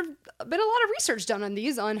 And there's been a lot of research done on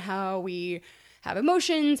these, on how we have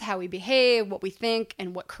emotions, how we behave, what we think,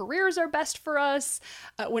 and what careers are best for us.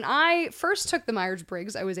 When I first took the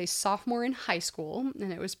Myers-Briggs, I was a sophomore in high school,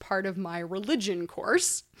 and it was part of my religion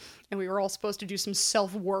course. And we were all supposed to do some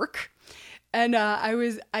self-work. And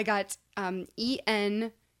I got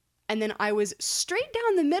EN, and then I was straight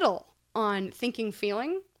down the middle on thinking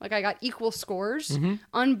feeling. Like I got equal scores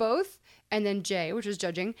on both, and then J, which is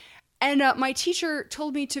judging. And my teacher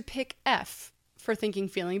told me to pick F for thinking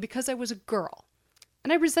feeling because I was a girl.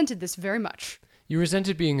 And I resented this very much. You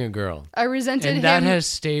resented being a girl. I resented him. And that has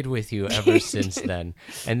stayed with you ever since then.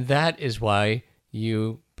 And that is why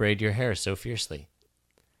you braid your hair so fiercely.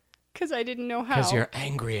 Because I didn't know how. Because you're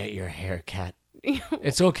angry at your hair, Kat.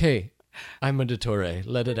 It's okay. I'm a Dottore.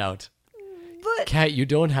 Let it out. But Kat, you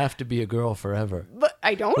don't have to be a girl forever. But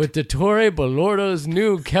I don't? With Dottore Bellordo's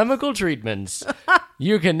new chemical treatments,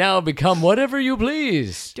 you can now become whatever you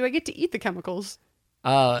please. Do I get to eat the chemicals?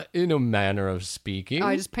 In a manner of speaking. Oh,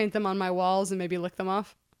 I just paint them on my walls and maybe lick them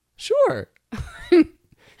off? Sure.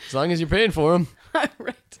 As long as you're paying for them.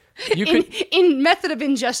 Right. You could, in method of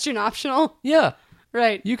ingestion optional. yeah.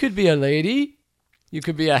 Right. You could be a lady. You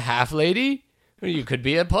could be a half lady. Or you could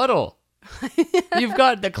be a puddle. You've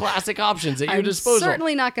got the classic options at your disposal. I'm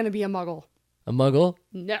certainly not going to be a muggle. A muggle?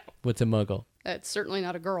 No. What's a muggle? It's certainly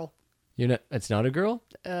not a girl. You're not. It's not a girl?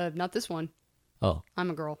 Not this one. Oh. I'm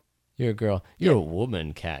a girl. You're a girl. You're a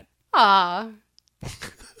woman, Kat. Ah.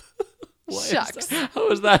 Shucks. How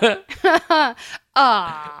is that?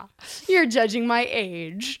 Ah. You're judging my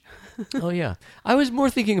age. Oh, yeah. I was more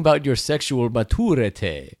thinking about your sexual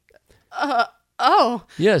maturity. Oh.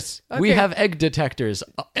 Yes, we Okay. have egg detectors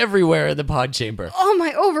everywhere in the pod chamber. Oh,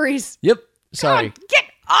 my ovaries. Yep. Sorry. God, get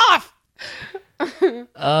off.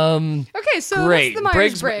 Um, Okay, so great. that's the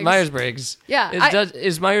Myers-Briggs. Myers-Briggs. Yeah,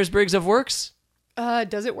 Is Myers-Briggs of works?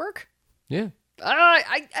 Does it work? Yeah.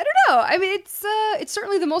 I don't know. I mean, it's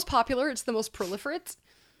certainly the most popular. It's the most proliferate.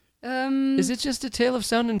 Is it just a tale of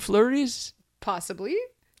sound and flurries? Possibly.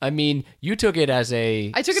 I mean, you took it as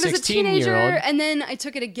a I took it as a 16-year-old. teenager, and then I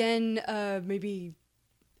took it again, maybe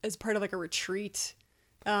as part of like a retreat.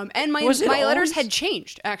 And my Was it letters always- had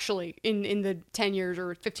changed actually in the 10 years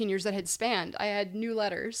or 15 years that had spanned. I had new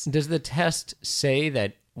letters. Does the test say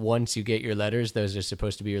that once you get your letters, those are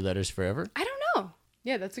supposed to be your letters forever? I don't know.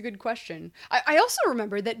 Yeah, that's a good question. I also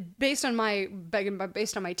remember that based on my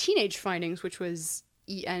teenage findings, which was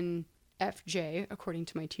ENFJ, according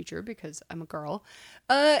to my teacher, because I'm a girl,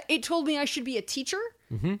 it told me I should be a teacher.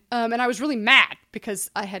 Mm-hmm. And I was really mad because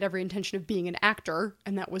I had every intention of being an actor,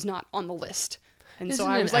 and that was not on the list. And so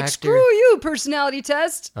Isn't I an was like, actor- screw you, personality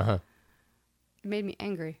test. Uh-huh. It made me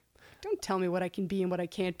angry. Don't tell me what I can be and what I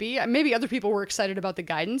can't be. Maybe other people were excited about the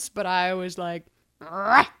guidance, but I was like, "Ugh."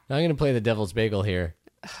 Now I'm going to play the devil's bagel here.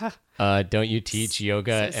 Don't you teach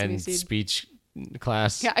yoga Sesame and seed. speech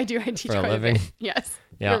class? Yeah, I do. I teach For a quite living? bit. Yes,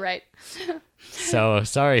 Yeah. you're right. So,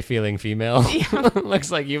 sorry, feeling female.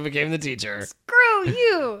 Looks like you became the teacher. Screw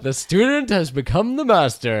you, The student has become the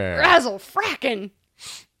master. razzle frackin'.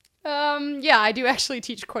 Yeah, I do actually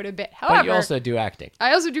teach quite a bit. However, But you also do acting.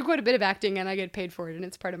 I also do quite a bit of acting, and I get paid for it, and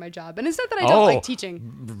it's part of my job. And it's not that I don't like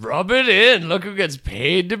teaching. Rub it in. Look who gets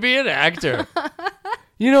paid to be an actor.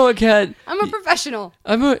 You know what, Kat? I'm a professional.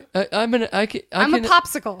 I I'm a can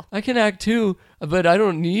popsicle. I can act too, but I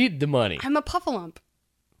don't need the money. I'm a puffalump.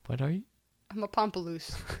 What are you? I'm a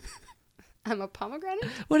pompaloose. I'm a pomegranate?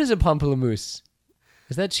 What is a pamplemousse?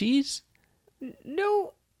 Is that cheese?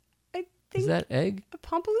 No, I think Is that egg? a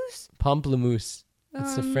pompaloose? Pamplemousse.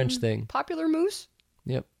 That's a French thing. Popular moose?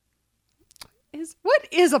 Yep. What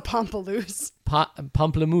is a pompaloose?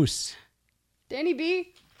 Pamplemousse. Danny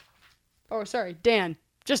B? Oh, sorry, Dan.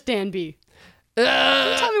 Just Dan B.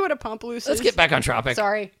 Can you tell me what a pompaloose is? Let's get back on topic.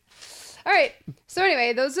 Sorry. All right. So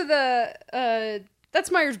anyway, those are the that's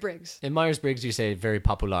Myers-Briggs. In Myers-Briggs, you say very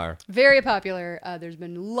popular. Very popular. There's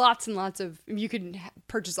been lots and lots of. You can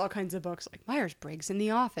purchase all kinds of books like Myers-Briggs in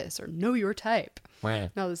the Office or Know Your Type. Wow.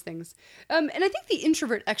 And all those things. And I think the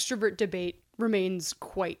introvert extrovert debate remains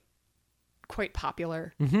quite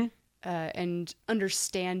popular. Mm-hmm. And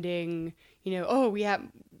understanding, we have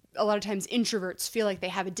a lot of times introverts feel like they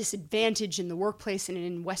have a disadvantage in the workplace and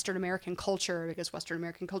in Western American culture because Western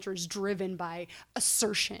American culture is driven by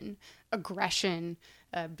assertion, aggression,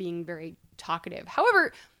 being very talkative.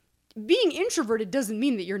 However, being introverted doesn't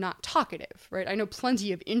mean that you're not talkative, right? I know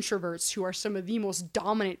plenty of introverts who are some of the most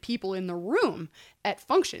dominant people in the room at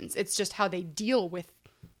functions. It's just how they deal with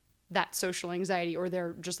that social anxiety, or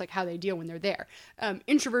they're just like how they deal when they're there.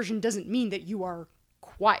 Introversion doesn't mean that you are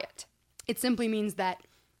quiet. It simply means that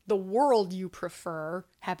the world you prefer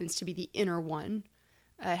happens to be the inner one.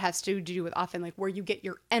 It has to do with often like where you get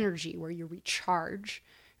your energy, where you recharge,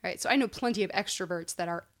 right? So I know plenty of extroverts that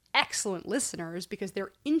are excellent listeners because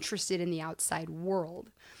they're interested in the outside world.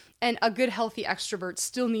 And a good, healthy extrovert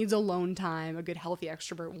still needs alone time. A good, healthy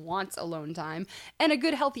extrovert wants alone time. And a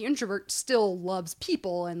good, healthy introvert still loves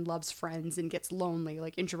people and loves friends and gets lonely.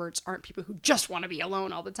 Like, introverts aren't people who just want to be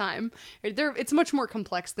alone all the time. It's much more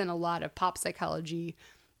complex than a lot of pop psychology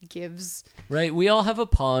gives. Right? We all have a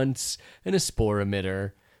ponce and a spore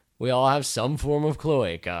emitter. We all have some form of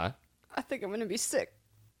cloaca. I think I'm going to be sick.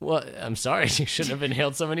 Well, I'm sorry. You shouldn't have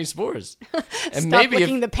inhaled so many spores. And Stop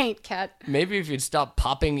licking the paint, Cat. maybe if you'd stop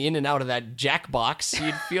popping in and out of that Jackbox,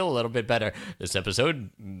 you'd feel a little bit better. This episode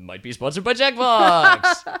might be sponsored by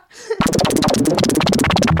Jackbox.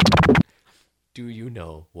 Do you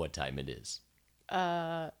know what time it is?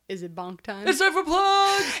 Is it bonk time? It's time for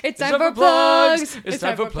plugs. It's time for plugs. It's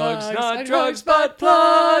time for plugs, not And drugs, hugs, but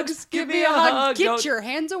plugs. Give me a hug. Get Don't- your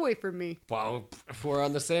hands away from me. Well, we're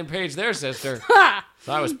on the same page there, sister. Ha!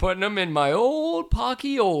 So I was putting them in my old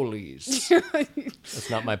pockioles. That's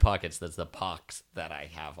not my pockets. That's the pocks that I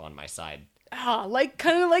have on my side.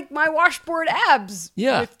 Kind of like my washboard abs.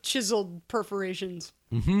 Yeah. With chiseled perforations.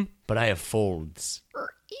 But I have folds.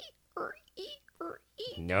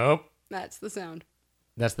 E. Nope. That's the sound.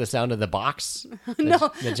 That's the sound of the box? No.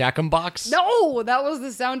 The Jackum box? No, that was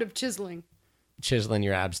the sound of chiseling. Chiseling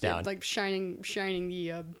your abs down. Like shining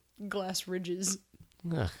the glass ridges.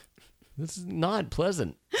 Ugh. This is not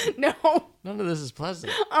pleasant. No. None of this is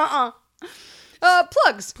pleasant.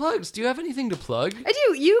 Plugs. Plugs. Do you have anything to plug? I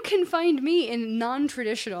do. You can find me in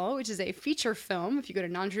Non-Traditional, which is a feature film. If you go to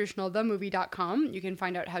nontraditionalthemovie.com, you can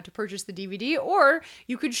find out how to purchase the DVD, or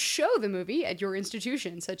you could show the movie at your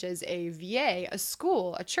institution, such as a VA, a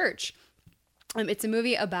school, a church. It's a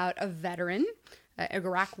movie about a veteran,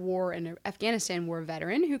 Iraq War and Afghanistan War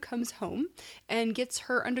veteran, who comes home and gets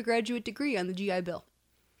her undergraduate degree on the GI Bill.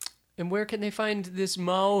 And where can they find this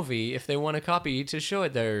movie if they want a copy to show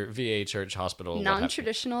at their VA church hospital?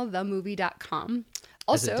 Nontraditionalthemovie.com.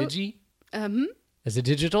 Also, As a digi? As a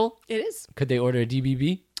digital? it is. Could they order a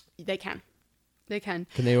DBB? They can. Can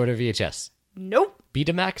they order VHS? Nope.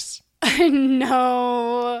 Betamax?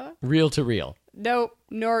 No. Reel to reel? Nope.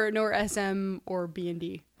 Nor SM or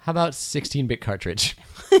B&D. How about 16-bit cartridge?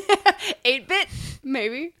 8-bit?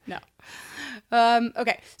 Maybe. No.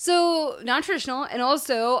 Okay, so non-traditional, and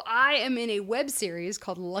also I am in a web series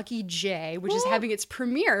called Lucky J, which is having its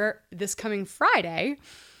premiere this coming Friday,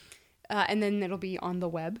 and then it'll be on the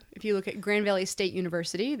web. If you look at Grand Valley State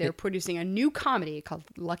University, they're producing a new comedy called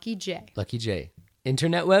Lucky J. Lucky J.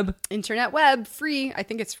 Internet web? Internet web, free. I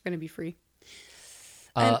think it's going to be free.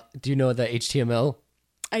 Do you know the HTML?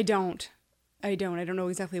 I don't know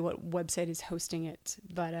exactly what website is hosting it,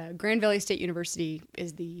 but Grand Valley State University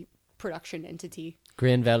is the production entity.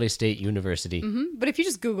 Grand Valley State University. But if you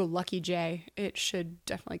just Google Lucky J, it should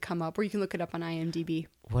definitely come up, or you can look it up on IMDb.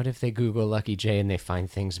 What if they Google Lucky J and they find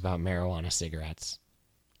things about marijuana cigarettes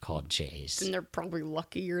called J's? And they're probably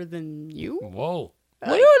luckier than you. Whoa.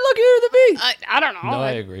 What are you luckier than me? I don't know. No,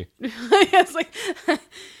 I agree. It's like,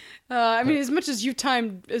 I mean, as much as you've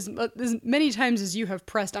timed, as many times as you have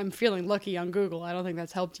pressed, I'm feeling lucky on Google, I don't think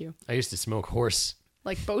that's helped you. I used to smoke horse.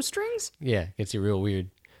 Like bowstrings? Yeah, gets you real weird.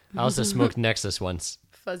 I also smoked Nexus once.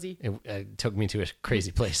 Fuzzy. It took me to a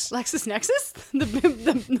crazy place. LexisNexis?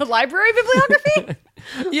 The library bibliography?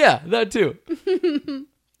 Yeah, that too.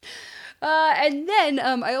 And then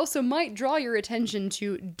I also might draw your attention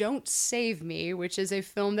to Don't Save Me, which is a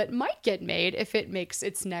film that might get made if it makes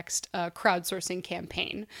its next crowdsourcing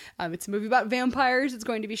campaign. It's a movie about vampires. It's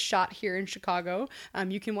going to be shot here in Chicago.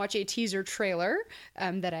 You can watch a teaser trailer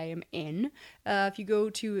that I am in. If you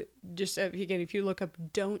go to if you look up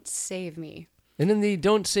Don't Save Me. And in the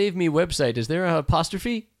Don't Save Me website, is there an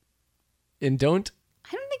apostrophe in don't? I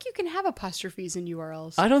don't think you can have apostrophes in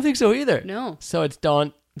URLs. I don't think so either. No. So it's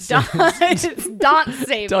don't. It's Don't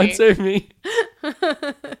Save Me. Don't save me.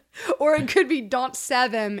 Or it could be Don't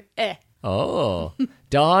Savem. Oh.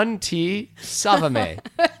 Don T. Savame.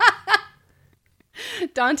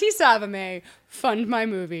 Dante Savame, fund my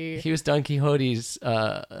movie. He was Don Quixote's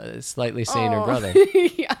slightly saner brother.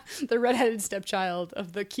 Yeah, the redheaded stepchild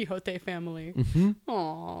of the Quixote family.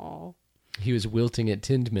 Aww. He was wilting at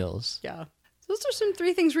Tind Mills. Yeah. Those are some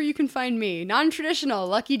 3 things where you can find me. Non-traditional,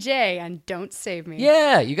 Lucky J, and Don't Save Me.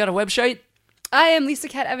 Yeah, you got a website? I am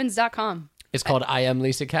LisaCatEvans.com. It's called I Am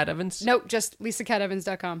Lisa Cat Evans? Nope, just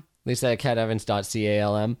LisaCatEvans.com.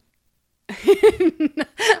 LisaCatEvans.calm.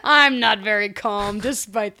 I'm not very calm,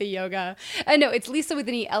 despite the yoga. No, it's Lisa with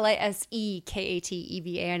an E,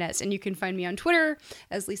 LisaKatEvans, and you can find me on Twitter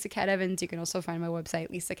as Lisa Cat Evans. You can also find my website,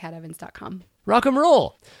 LisaCatEvans.com. Rock and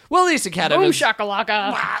roll. Well, Lisa Cat Boom Evans.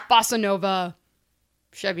 shakalaka, Bossa Nova,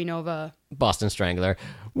 Chevy Nova. Boston Strangler.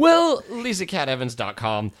 Well,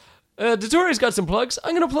 LisaCatEvans.com. Dottore got some plugs.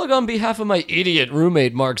 I'm going to plug on behalf of my idiot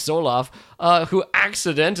roommate, Mark Soloff, who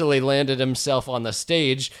accidentally landed himself on the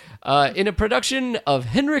stage in a production of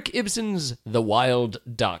Henrik Ibsen's The Wild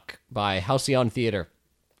Duck by Halcyon Theater.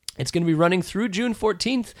 It's going to be running through June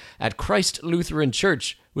 14th at Christ Lutheran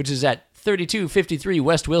Church, which is at 3253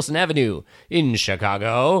 West Wilson Avenue in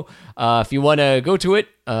Chicago. If you want to go to it,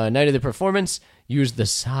 night of the performance, use the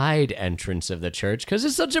side entrance of the church because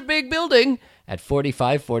it's such a big building at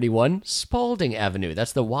 4541 Spalding Avenue.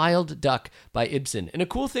 That's The Wild Duck by Ibsen. And a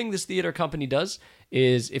cool thing this theater company does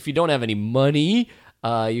is if you don't have any money,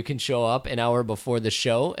 you can show up an hour before the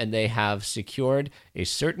show and they have secured a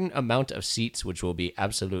certain amount of seats, which will be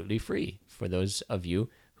absolutely free for those of you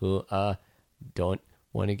who don't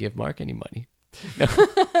want to give Mark any money.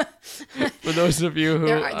 For those of you who...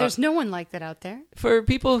 There's no one like that out there. For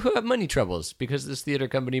people who have money troubles, because this theater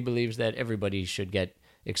company believes that everybody should get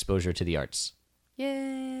exposure to the arts.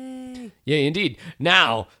 Yay. Yeah, indeed.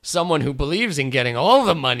 Now, someone who believes in getting all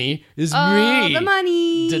the money is me. The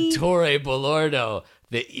money. Dottore Balordo,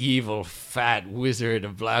 the evil fat wizard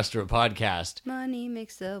of Blastro Podcast. Money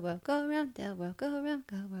makes the world go round, the world go round,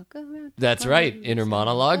 go world go round. That's right, inner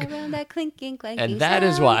monologue. That clinking, clanking And that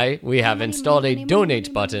is sound. why we have Money, installed money, a money, donate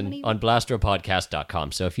money, button money, on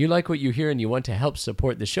blastropodcast.com. So if you like what you hear and you want to help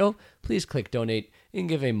support the show, please click donate and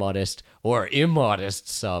give a modest or immodest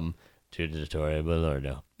sum to Tori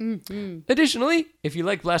Bellordo. Additionally, if you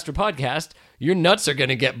like Blaster Podcast, your nuts are going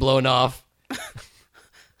to get blown off.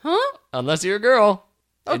 Huh? Unless you're a girl.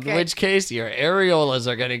 Okay. In which case, your areolas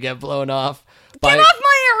are going to get blown off. Get off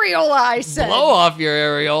my areola, I said. Blow off your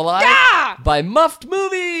areola. Yeah! By Muffed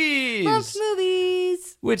Movies. Muffed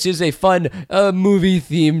Movies. Which is a fun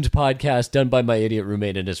movie-themed podcast done by my idiot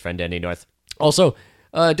roommate and his friend Danny North. Also,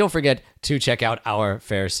 don't forget to check out Our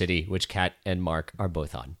Fair City, which Kat and Mark are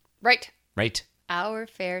both on. Right. Right? Our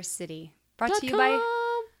Fair City. Brought to you by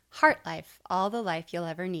Heart Life, all the life you'll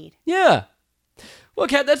ever need. Yeah. Well,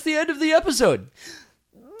 Kat, that's the end of the episode.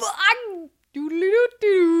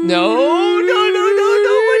 No, no,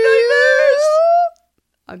 my nightmares.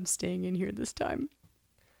 I'm staying in here this time.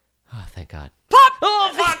 Oh, thank God. Pop!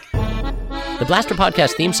 Oh, fuck! The Blaster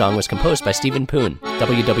Podcast theme song was composed by Stephen Poon.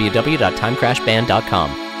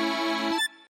 www.timecrashband.com.